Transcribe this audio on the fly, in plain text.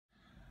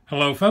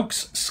Hello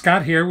folks,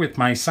 Scott here with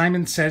my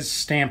Simon Says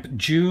Stamp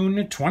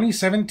June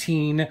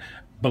 2017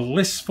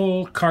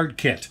 Blissful Card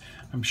Kit.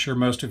 I'm sure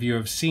most of you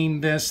have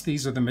seen this.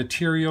 These are the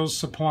materials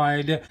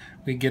supplied.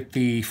 We get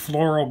the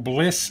Floral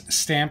Bliss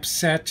stamp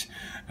set,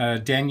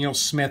 Daniel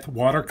Smith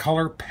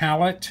watercolor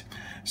palette,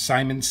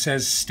 Simon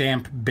Says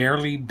Stamp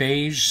Barely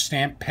Beige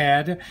stamp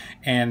pad,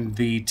 and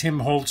the Tim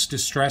Holtz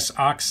Distress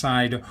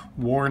Oxide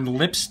Worn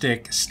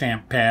Lipstick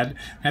stamp pad.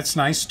 That's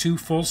nice, 2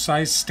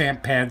 full-size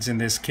stamp pads in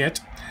this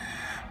kit.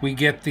 We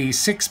get the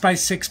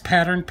 6x6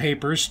 pattern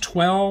papers,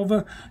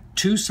 12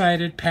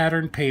 two-sided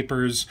pattern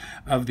papers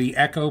of the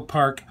Echo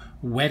Park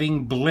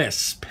Wedding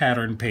Bliss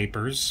pattern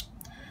papers.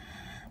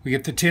 We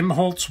get the Tim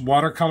Holtz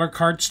watercolor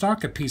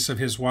cardstock, a piece of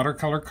his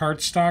watercolor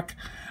cardstock,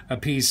 a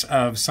piece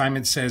of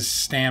Simon Says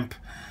Stamp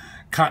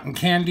Cotton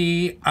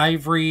Candy,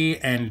 Ivory,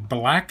 and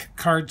Black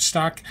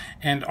cardstock,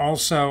 and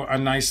also a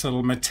nice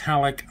little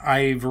metallic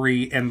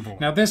ivory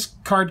envelope. Now this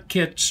card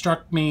kit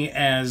struck me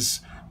as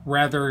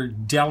rather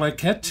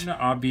delicate.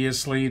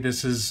 Obviously,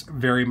 this is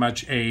very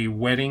much a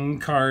wedding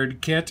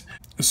card kit.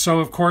 So,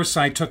 of course,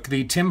 I took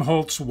the Tim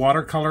Holtz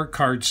watercolor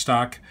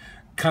cardstock,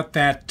 cut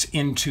that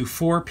into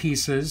 4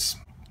 pieces.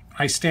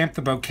 I stamped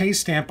the bouquet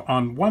stamp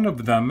on one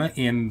of them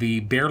in the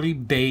Barely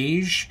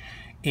Beige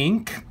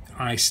ink.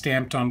 I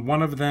stamped on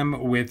one of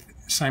them with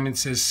Simon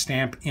Says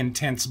Stamp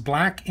Intense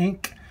Black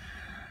ink.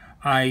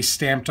 I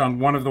stamped on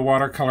one of the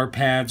watercolor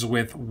pads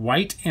with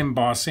white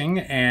embossing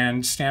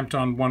and stamped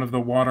on one of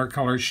the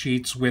watercolor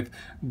sheets with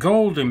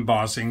gold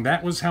embossing.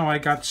 That was how I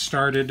got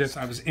started.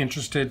 I was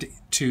interested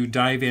to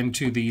dive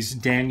into these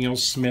Daniel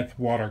Smith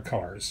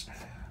watercolors.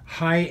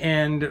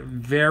 High-end,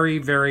 very,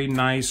 very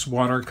nice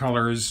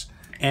watercolors.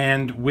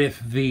 And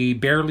with the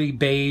Barely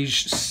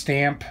Beige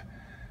stamp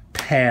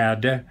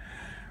pad,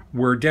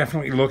 we're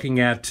definitely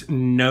looking at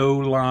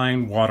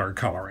no-line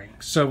watercoloring.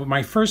 So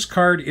my first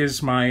card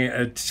is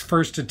my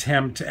first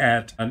attempt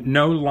at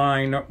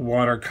no-line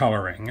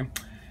watercoloring.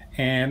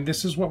 And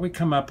this is what we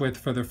come up with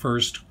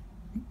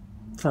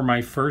for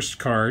my first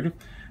card.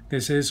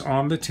 This is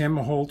on the Tim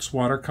Holtz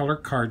watercolor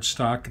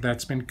cardstock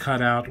that's been cut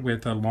out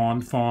with a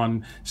Lawn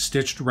Fawn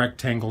stitched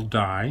rectangle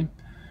die.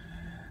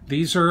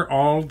 These are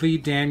all the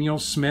Daniel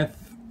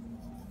Smith,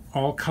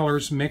 all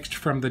colors mixed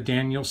from the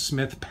Daniel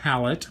Smith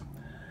palette,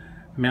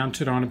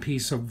 mounted on a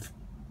piece of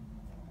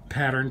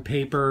pattern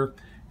paper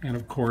and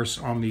of course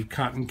on the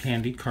cotton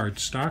candy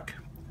cardstock.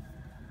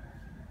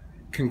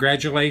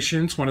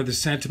 Congratulations, one of the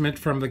sentiment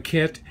from the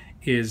kit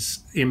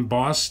is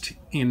embossed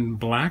in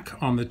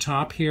black on the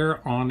top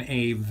here on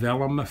a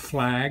vellum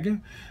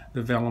flag.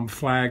 The vellum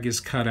flag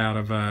is cut out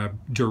of a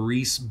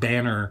Doris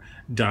banner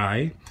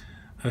die.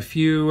 A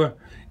few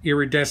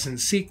iridescent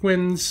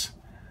sequins.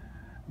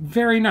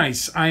 Very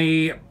nice.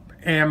 I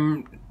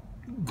am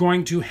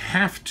going to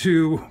have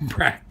to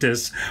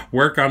practice,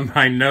 work on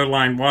my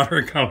no-line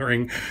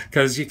watercoloring,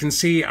 because you can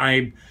see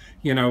I,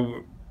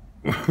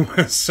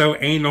 was so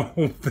anal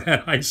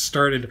that I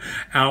started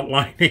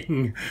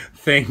outlining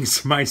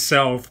things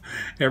myself.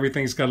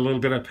 Everything's got a little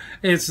bit of,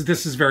 this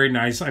is very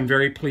nice. I'm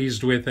very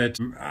pleased with it.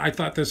 I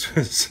thought this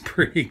was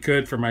pretty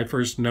good for my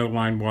first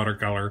no-line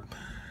watercolor.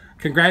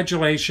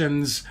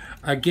 Congratulations.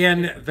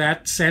 Again,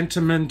 that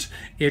sentiment,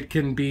 it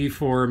can be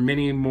for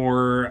many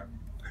more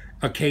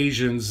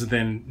occasions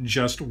than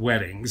just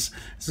weddings.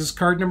 This is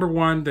card number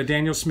 1, the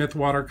Daniel Smith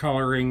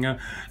watercoloring,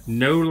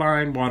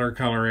 no-line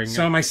watercoloring.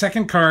 So my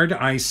second card,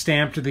 I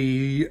stamped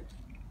the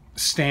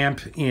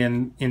stamp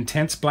in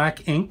Intense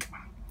Black ink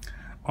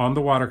on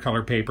the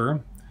watercolor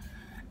paper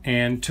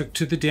and took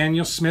to the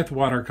Daniel Smith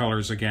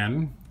watercolors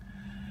again.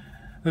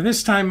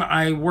 This time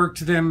I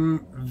worked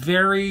them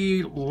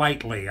very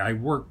lightly.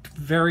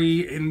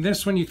 In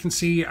this one you can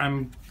see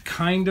I'm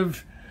kind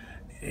of,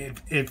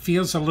 it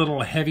feels a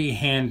little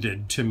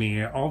heavy-handed to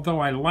me. Although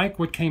I like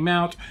what came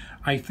out,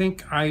 I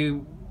think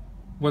I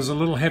was a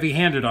little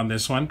heavy-handed on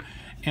this one.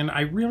 And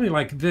I really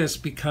like this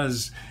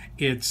because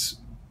it's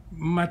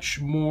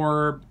much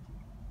more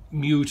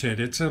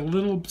muted. It's a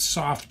little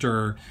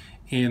softer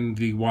in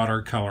the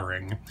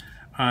watercoloring.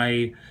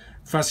 I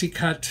fussy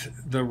cut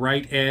the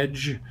right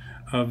edge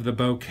of the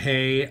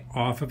bouquet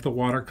off of the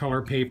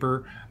watercolor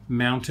paper,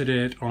 mounted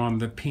it on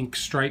the pink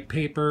stripe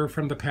paper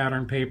from the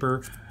pattern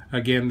paper.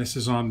 Again, this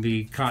is on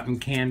the cotton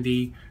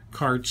candy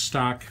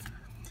cardstock.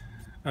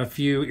 A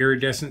few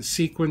iridescent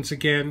sequins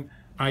again.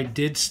 I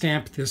did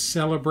stamp this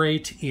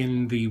Celebrate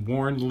in the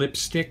Worn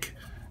Lipstick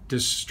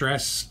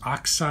Distress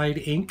Oxide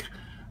ink.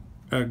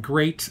 A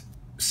great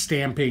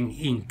stamping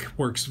ink.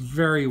 Works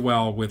very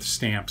well with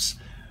stamps.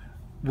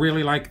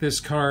 Really like this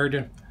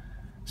card.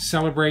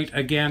 Celebrate,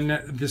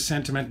 again, the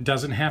sentiment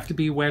doesn't have to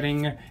be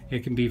wedding.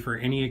 It can be for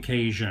any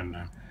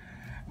occasion.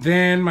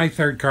 Then my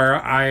third card,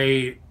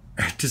 I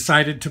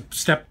decided to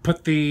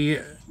put the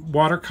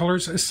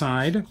watercolors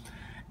aside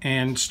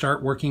and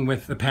start working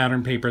with the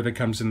pattern paper that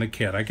comes in the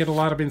kit. I get a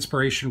lot of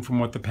inspiration from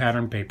what the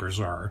pattern papers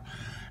are.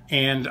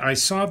 And I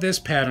saw this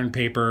pattern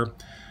paper,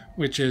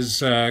 which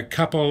is a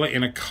couple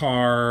in a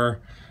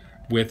car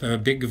with a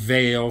big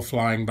veil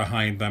flying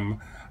behind them.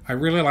 I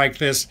really like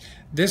this.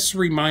 This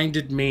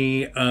reminded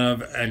me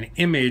of an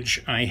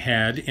image I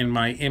had in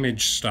my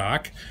image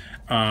stock.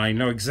 I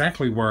know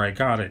exactly where I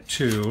got it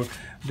too.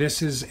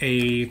 This is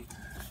a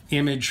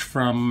image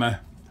from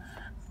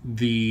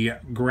the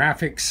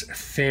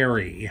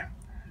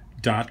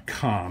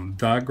graphicsfairy.com,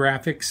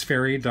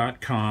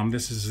 thegraphicsfairy.com.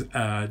 This is,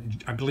 I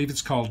believe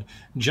it's called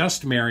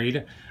Just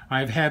Married.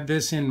 I've had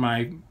this in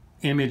my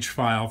image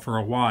file for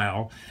a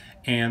while,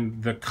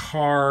 and the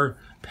car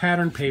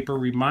pattern paper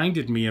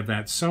reminded me of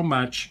that so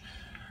much.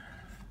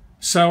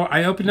 So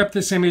I opened up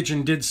this image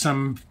and did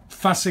some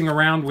fussing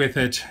around with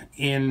it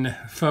in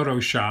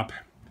Photoshop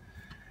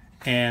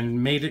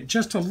and made it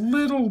just a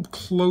little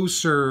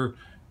closer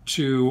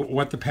to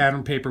what the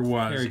pattern paper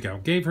was. There you go.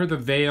 Gave her the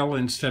veil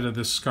instead of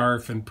the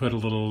scarf and put a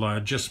little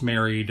Just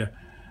Married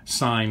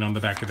sign on the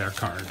back of their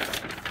card.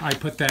 I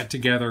put that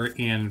together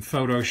in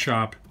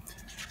Photoshop,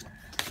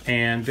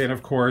 and then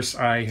of course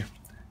I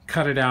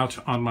cut it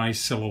out on my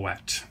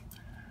silhouette.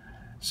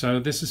 So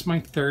this is my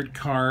third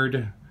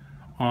card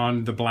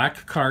on the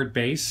black card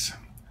base.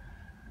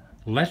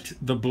 Let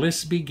the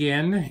Bliss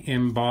Begin,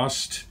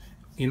 embossed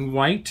in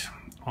white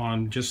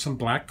on just some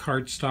black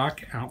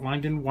cardstock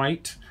outlined in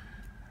white.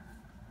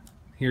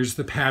 Here's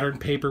the pattern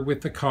paper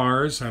with the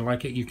cars. I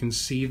like it. You can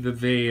see the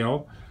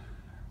veil.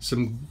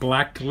 Some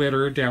black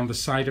glitter down the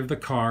side of the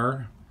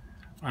car.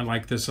 I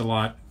like this a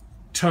lot.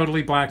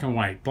 Totally black and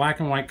white. Black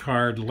and white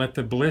card. Let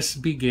the Bliss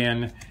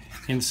Begin.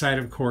 Inside,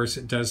 of course,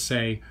 it does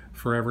say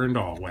Forever and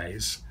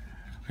Always.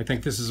 I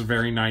think this is a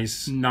very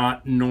nice,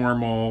 not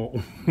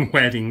normal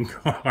wedding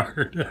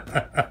card.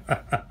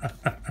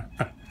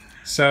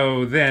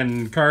 So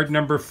then, card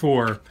number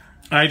 4.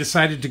 I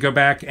decided to go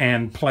back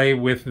and play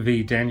with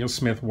the Daniel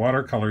Smith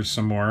watercolors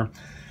some more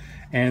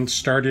and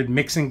started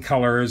mixing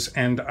colors,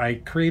 and I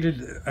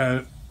created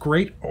a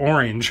great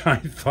orange. I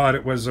thought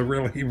it was a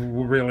really,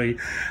 really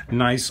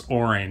nice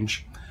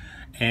orange.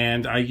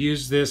 And I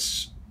used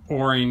this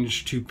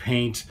orange to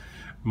paint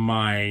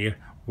my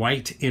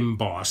white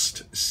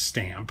embossed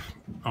stamp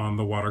on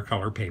the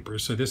watercolor paper.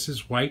 So this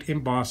is white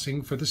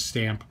embossing for the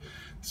stamp.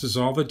 This is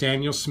all the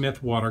Daniel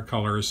Smith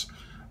watercolors.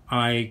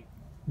 I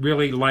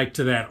really liked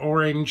that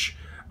orange.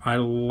 I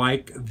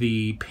like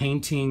the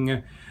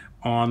painting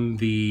on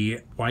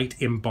the white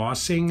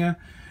embossing.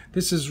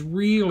 This is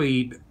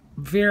really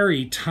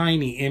very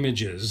tiny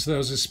images.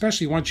 Those,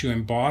 especially once you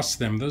emboss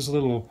them, those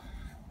little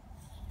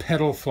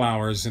petal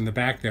flowers in the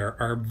back there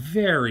are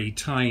very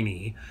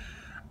tiny.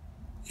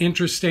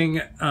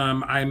 Interesting.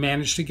 I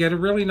managed to get a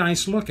really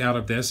nice look out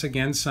of this.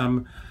 Again,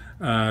 some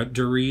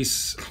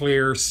Doris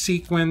clear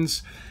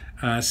sequins.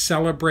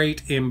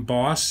 Celebrate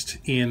embossed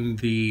in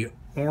the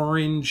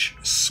orange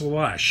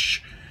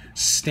slush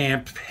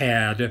stamp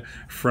pad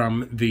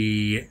from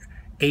the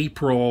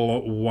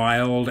April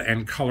Wild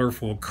and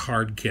Colorful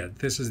card kit.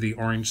 This is the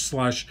orange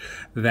slush,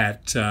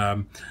 that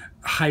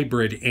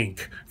hybrid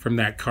ink from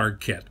that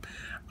card kit.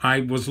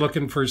 I was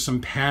looking for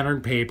some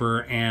pattern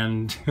paper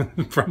and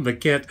from the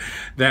kit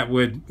that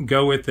would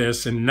go with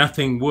this, and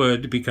nothing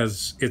would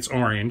because it's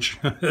orange.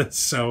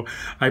 So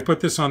I put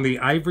this on the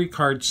ivory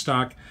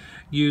cardstock,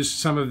 used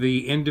some of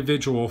the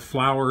individual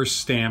flower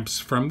stamps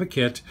from the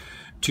kit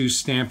to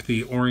stamp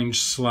the orange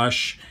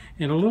slush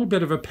in a little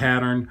bit of a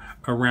pattern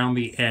around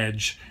the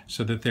edge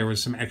so that there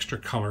was some extra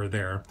color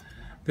there.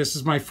 This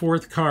is my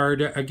 4th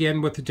card,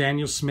 again with the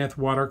Daniel Smith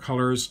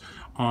watercolors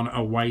on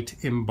a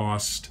white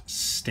embossed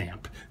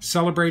stamp.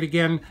 Celebrate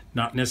again,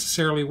 not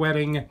necessarily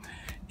wedding,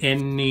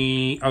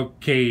 any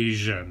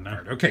occasion.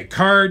 Okay,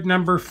 card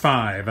number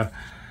 5.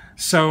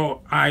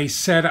 So I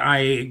said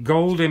I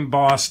gold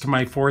embossed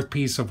my 4th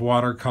piece of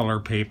watercolor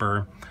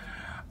paper.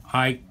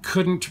 I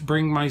couldn't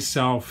bring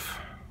myself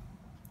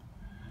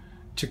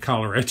to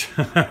color it.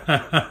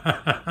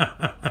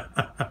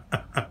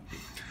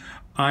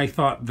 I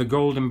thought the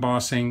gold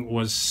embossing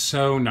was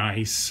so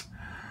nice.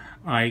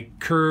 I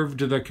curved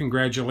the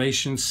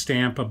congratulations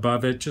stamp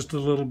above it just a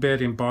little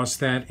bit, embossed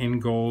that in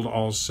gold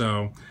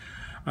also.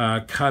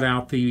 Cut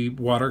out the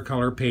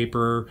watercolor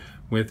paper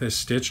with a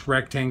stitched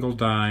rectangle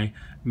die,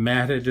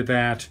 matted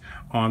that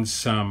on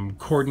some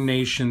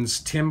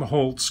Coordinations Tim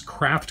Holtz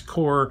Craft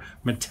Core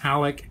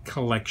Metallic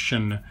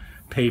Collection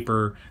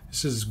paper.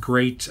 This is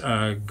great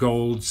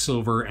gold,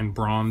 silver, and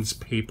bronze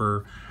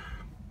paper.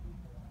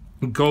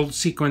 Gold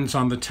sequins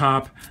on the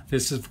top.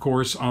 This is, of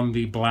course, on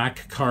the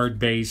black card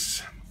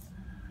base.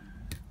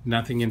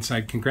 Nothing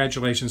inside.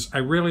 Congratulations. I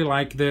really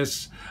like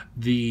this.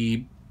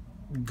 The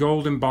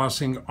gold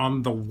embossing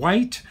on the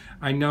white.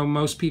 I know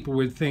most people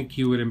would think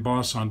you would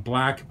emboss on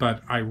black,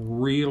 but I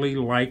really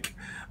like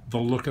the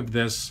look of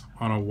this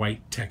on a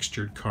white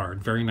textured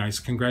card. Very nice.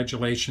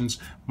 Congratulations,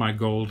 my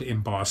gold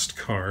embossed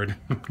card.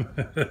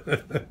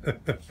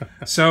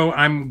 So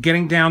I'm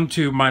getting down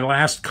to my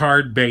last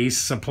card base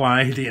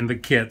supplied in the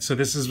kit. So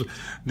this is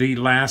the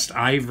last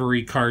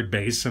ivory card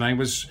base, and I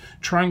was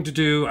trying to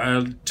do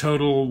a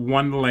total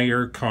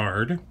 1-layer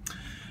card.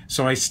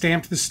 So I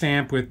stamped the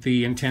stamp with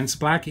the intense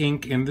black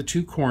ink in the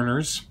 2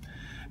 corners,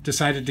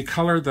 decided to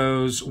color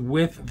those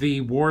with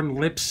the worn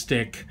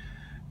lipstick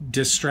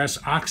Distress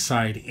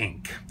Oxide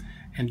ink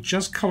and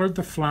just colored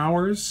the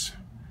flowers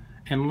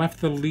and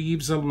left the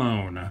leaves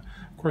alone.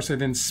 Of course, I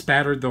then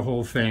spattered the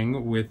whole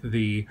thing with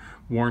the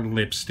worn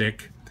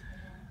lipstick.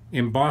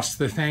 Embossed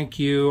the thank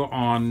you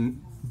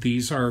on,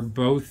 these are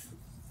both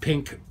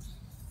pink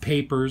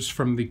papers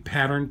from the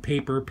pattern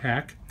paper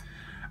pack.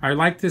 I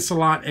liked this a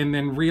lot and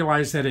then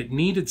realized that it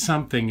needed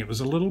something. It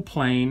was a little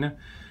plain,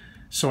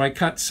 so I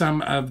cut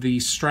some of the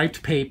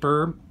striped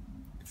paper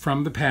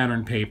from the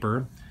pattern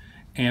paper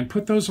and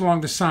put those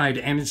along the side,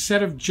 and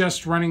instead of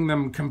just running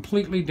them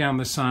completely down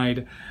the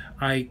side,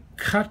 I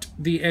cut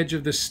the edge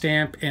of the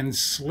stamp and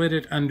slid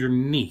it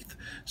underneath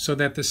so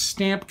that the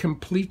stamp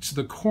completes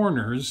the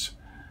corners,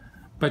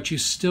 but you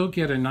still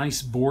get a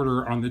nice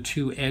border on the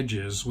two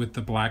edges with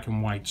the black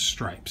and white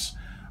stripes.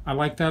 I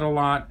like that a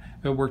lot.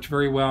 It worked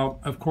very well.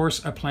 Of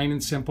course, a plain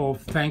and simple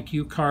thank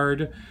you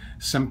card,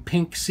 some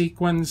pink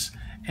sequins,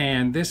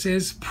 and this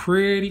is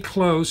pretty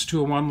close to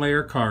a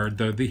one-layer card,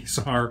 though these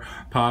are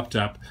popped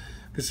up.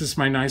 This is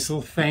my nice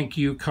little thank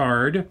you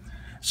card.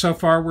 So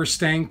far, we're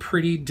staying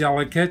pretty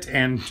delicate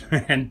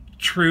and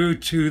true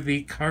to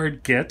the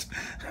card kit.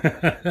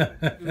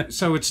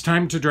 So it's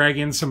time to drag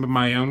in some of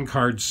my own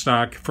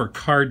cardstock for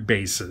card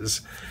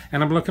bases.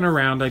 And I'm looking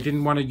around. I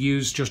didn't want to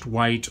use just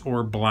white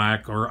or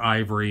black or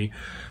ivory.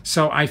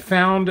 So I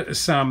found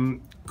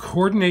some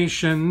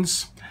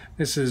coordinations.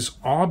 This is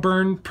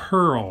Auburn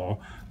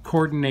Pearl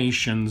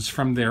coordinations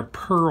from their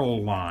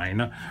Pearl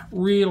line.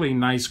 Really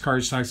nice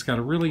cardstock. It's got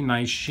a really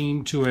nice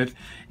sheen to it.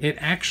 It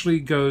actually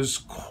goes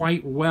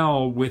quite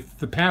well with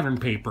the pattern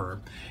paper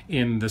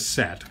in the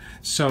set.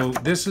 So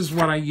this is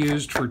what I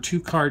used for two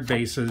card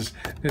bases.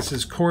 This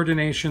is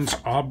Coordinations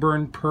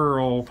Auburn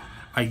Pearl.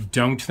 I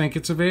don't think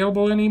it's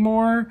available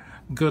anymore.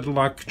 Good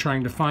luck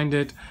trying to find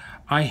it.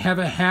 I have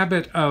a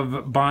habit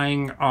of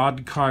buying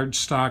odd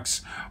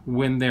cardstocks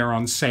when they're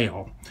on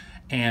sale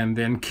and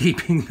then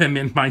keeping them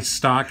in my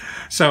stock.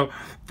 So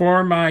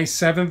for my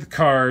 7th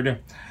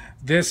card,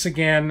 this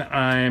again,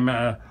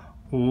 I'm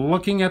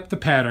looking at the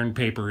pattern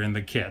paper in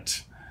the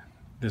kit.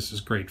 This is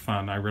great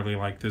fun. I really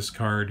like this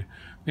card.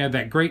 We had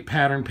that great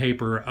pattern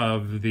paper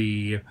of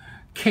the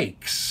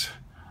cakes,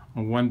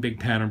 one big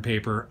pattern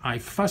paper. I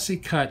fussy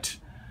cut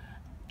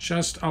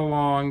just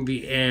along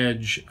the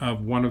edge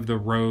of one of the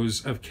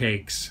rows of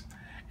cakes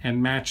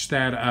and matched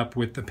that up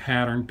with the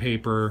pattern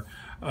paper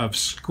of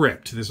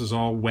script. This is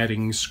all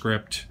wedding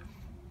script.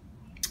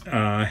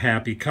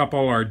 Happy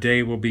couple, our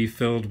day will be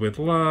filled with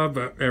love,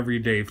 every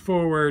day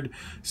forward,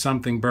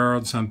 something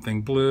borrowed,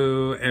 something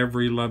blue,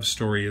 every love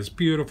story is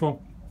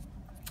beautiful.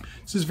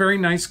 This is very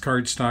nice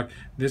cardstock.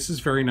 This is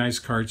very nice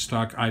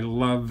cardstock. I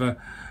love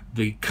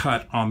the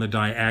cut on the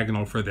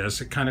diagonal for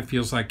this. It kind of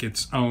feels like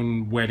its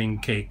own wedding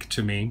cake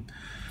to me.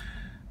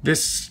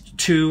 This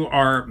two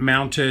are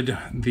mounted.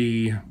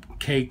 The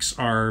cakes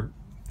are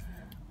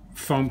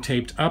foam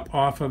taped up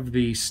off of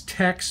the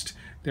text.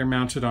 They're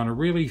mounted on a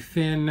really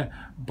thin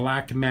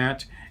black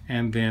mat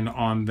and then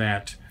on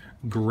that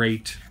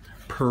great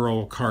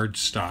pearl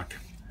cardstock.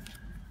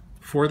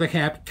 For the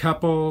happy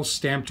couple,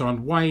 stamped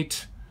on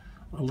white,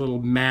 a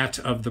little mat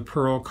of the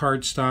pearl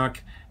cardstock,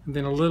 and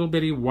then a little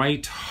bitty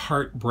white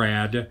heart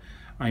brad.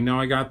 I know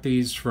I got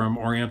these from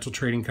Oriental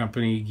Trading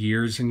Company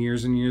years and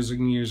years and years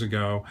and years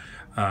ago.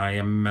 I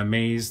am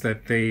amazed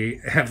that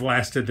they have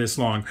lasted this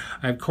long.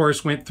 I, of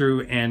course, went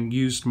through and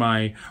used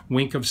my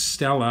Wink of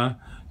Stella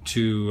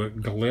to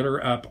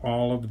glitter up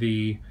all of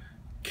the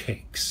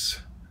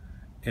cakes.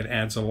 It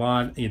adds a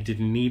lot. It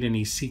didn't need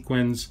any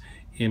sequins.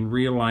 In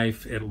real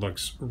life, it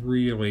looks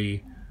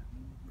really,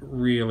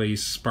 really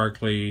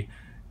sparkly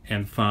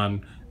and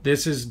fun.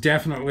 This is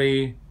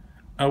definitely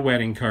a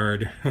wedding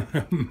card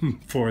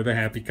for the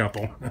happy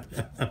couple.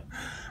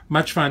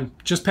 Much fun.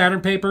 Just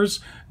pattern papers,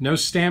 no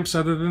stamps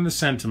other than the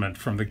sentiment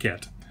from the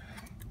kit.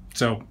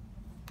 So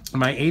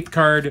my 8th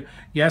card,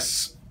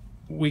 yes,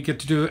 we get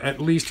to do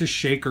at least a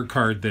shaker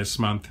card this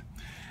month.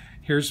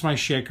 Here's my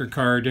shaker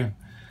card.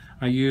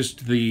 I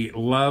used the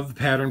Love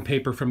pattern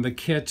paper from the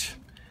kit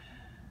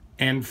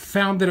and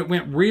found that it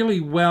went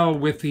really well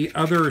with the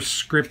other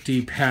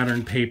scripty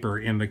pattern paper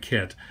in the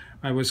kit.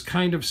 I was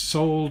kind of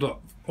sold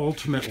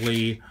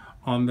ultimately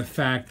on the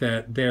fact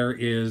that there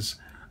is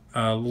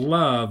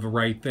love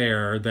right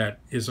there that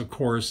is, of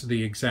course,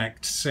 the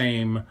exact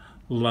same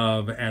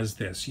love as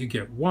this. You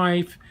get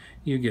wife,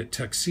 you get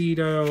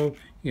tuxedo,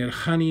 you get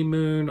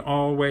honeymoon,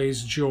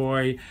 always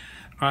joy.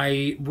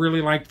 I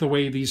really liked the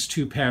way these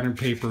two pattern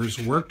papers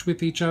worked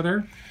with each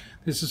other.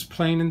 This is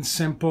plain and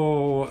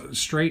simple,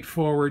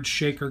 straightforward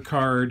shaker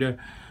card,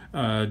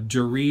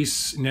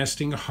 Doris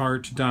nesting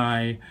heart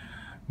die,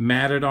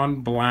 matted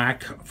on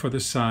black for the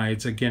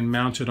sides, again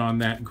mounted on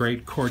that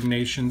great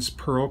Coordinations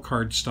Pearl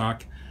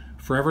cardstock.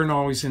 Forever and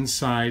always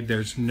inside.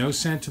 There's no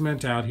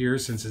sentiment out here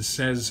since it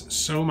says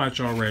so much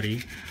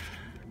already.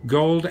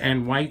 Gold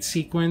and white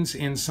sequins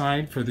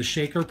inside for the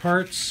shaker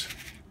parts.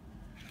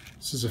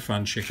 This is a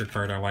fun shaker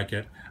card. I like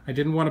it. I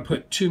didn't want to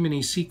put too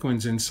many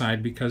sequins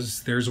inside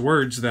because there's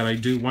words that I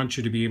do want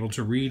you to be able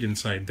to read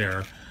inside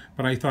there.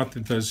 but I thought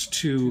that those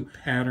two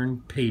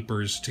pattern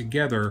papers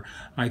together,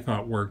 I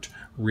thought worked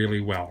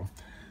really well.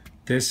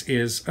 This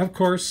is, of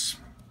course,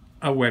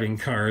 a wedding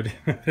card.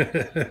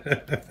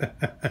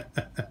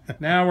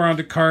 Now we're on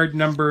to card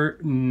number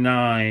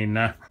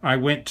 9. I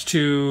went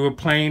to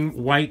plain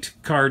white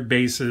card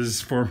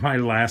bases for my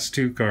last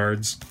 2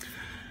 cards.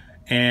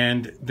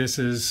 And this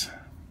is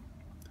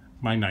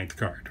my 9th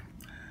card.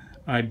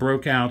 I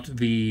broke out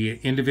the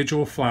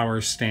individual flower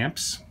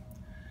stamps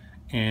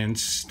and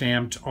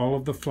stamped all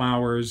of the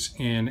flowers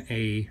in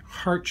a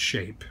heart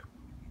shape.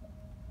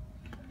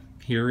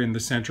 Here in the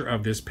center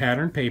of this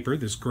pattern paper,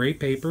 this gray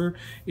paper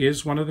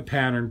is one of the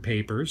pattern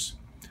papers.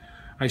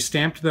 I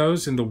stamped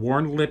those in the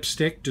Worn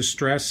Lipstick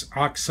Distress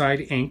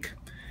Oxide ink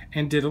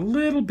and did a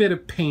little bit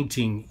of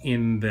painting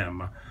in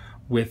them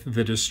with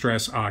the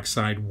Distress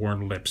Oxide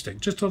Worn Lipstick,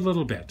 just a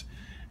little bit.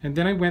 And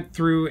then I went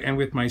through and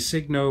with my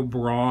Signo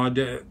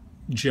Broad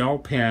gel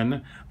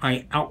pen,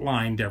 I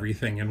outlined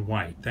everything in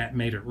white. That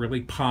made it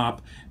really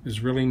pop. It was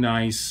really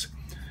nice.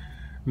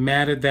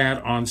 Matted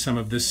that on some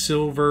of the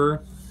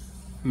silver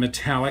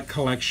metallic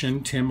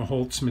collection, Tim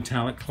Holtz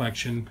metallic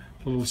collection,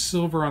 a little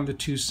silver on the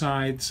 2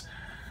 sides.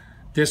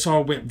 This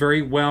all went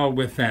very well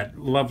with that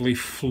lovely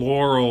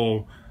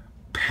floral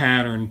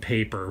pattern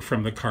paper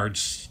from the card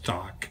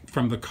stock,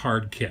 from the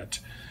card kit.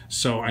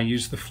 So I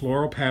used the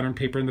floral pattern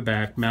paper in the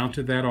back,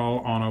 mounted that all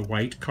on a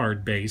white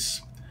card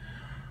base.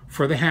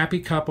 For the happy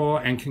couple,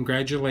 and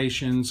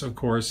congratulations, of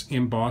course,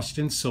 embossed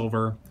in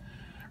silver.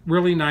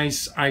 Really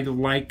nice. I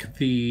like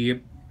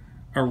the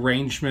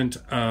arrangement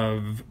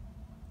of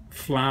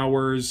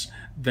flowers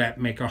that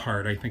make a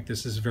heart. I think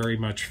this is very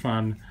much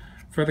fun.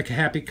 For the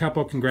happy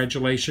couple,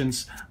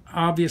 congratulations.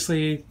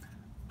 Obviously,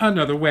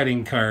 another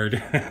wedding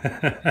card.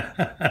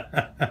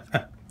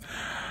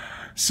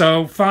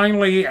 So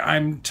finally,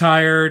 I'm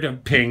tired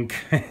of pink,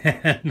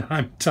 and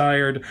I'm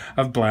tired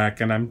of black,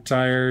 and I'm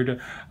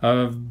tired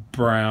of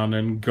brown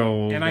and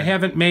gold. And I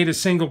haven't made a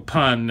single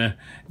pun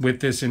with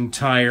this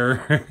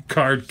entire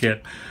card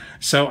kit.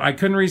 So I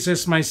couldn't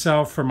resist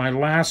myself for my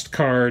last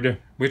card,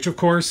 which of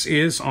course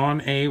is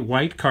on a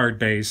white card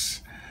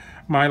base.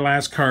 My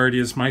last card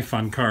is my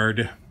fun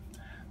card.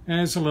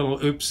 There's a little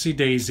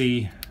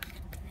Oopsie-daisy.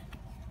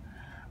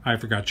 I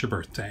forgot your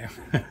birthday.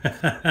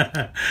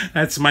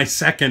 That's my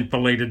second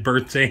belated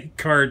birthday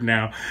card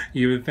now.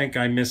 You would think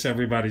I miss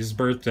everybody's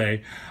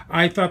birthday.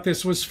 I thought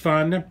this was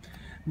fun.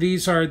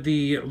 These are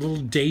the little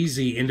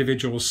daisy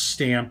individual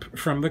stamp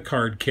from the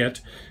card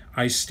kit.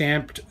 I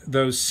stamped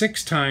those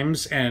 6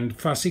 times and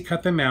fussy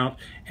cut them out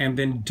and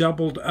then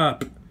doubled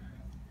up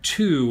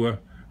 2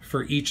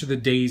 for each of the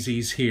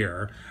daisies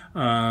here.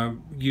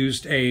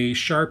 Used a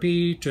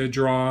Sharpie to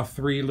draw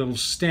 3 little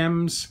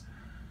stems.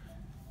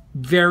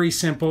 Very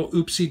simple.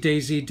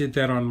 Oopsie-daisy did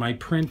that on my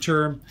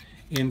printer.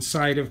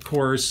 Inside, of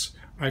course,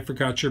 I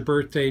forgot your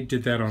birthday,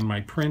 did that on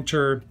my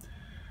printer.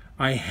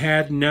 I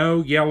had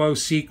no yellow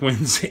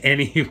sequins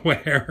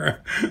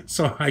anywhere,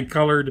 so I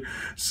colored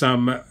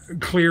some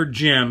clear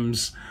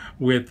gems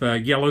with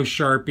yellow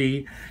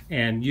Sharpie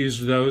and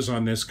used those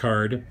on this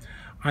card.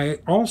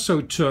 I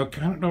also took,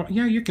 I don't know,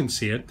 yeah, you can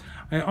see it.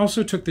 I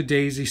also took the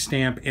daisy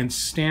stamp and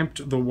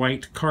stamped the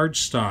white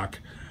cardstock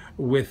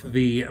with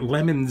the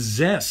Lemon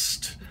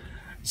Zest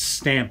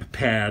stamp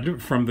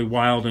pad from the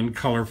Wild and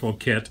Colorful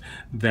kit.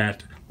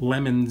 That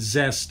Lemon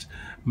Zest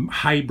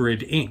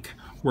hybrid ink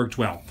worked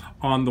well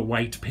on the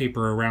white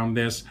paper around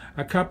this.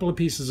 A couple of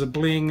pieces of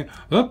bling.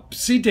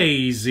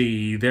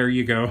 Oopsie-daisy. There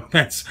you go.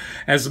 That's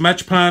as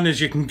much pun as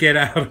you can get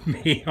out of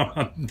me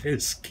on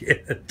this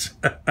kit.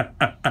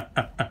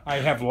 I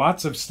have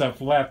lots of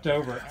stuff left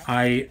over.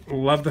 I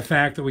love the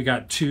fact that we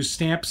got 2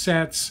 stamp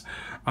sets.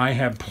 I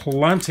have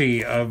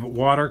plenty of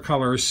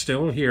watercolors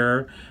still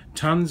here.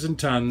 Tons and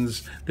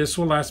tons. This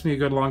will last me a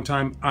good long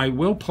time. I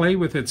will play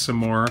with it some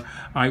more.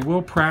 I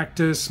will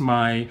practice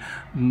my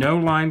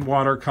no-line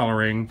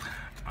watercoloring.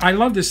 I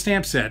love this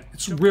stamp set.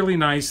 It's really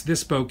nice.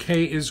 This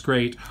bouquet is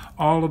great.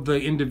 All of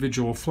the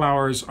individual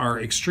flowers are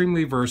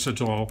extremely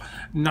versatile.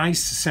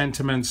 Nice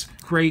sentiments.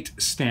 Great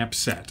stamp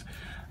set.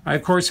 I,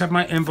 of course, have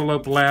my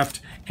envelope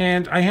left,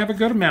 and I have a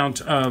good amount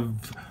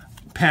of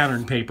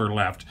pattern paper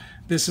left.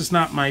 This is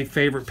not my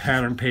favorite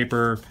pattern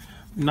paper.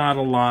 Not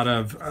a lot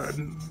of,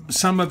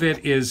 some of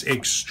it is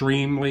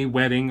extremely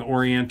wedding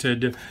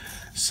oriented.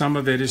 Some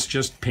of it is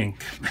just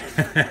pink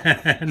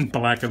and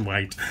black and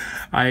white.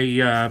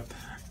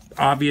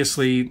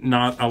 Obviously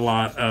not a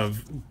lot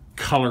of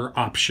color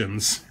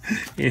options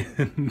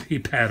in the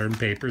pattern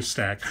paper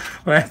stack.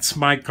 That's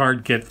my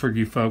card kit for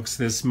you folks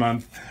this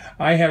month.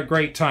 I had a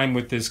great time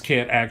with this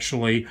kit,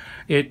 actually.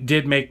 It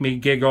did make me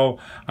giggle.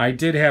 I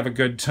did have a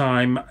good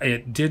time.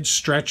 It did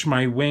stretch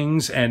my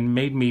wings and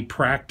made me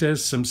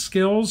practice some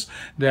skills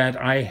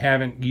that I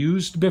haven't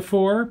used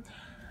before.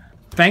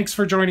 Thanks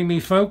for joining me,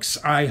 folks.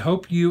 I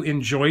hope you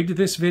enjoyed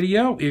this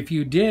video. If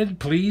you did,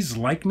 please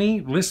like me,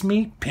 list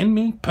me, pin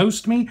me,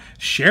 post me,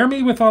 share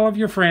me with all of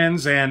your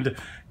friends, and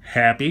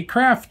happy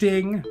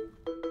crafting!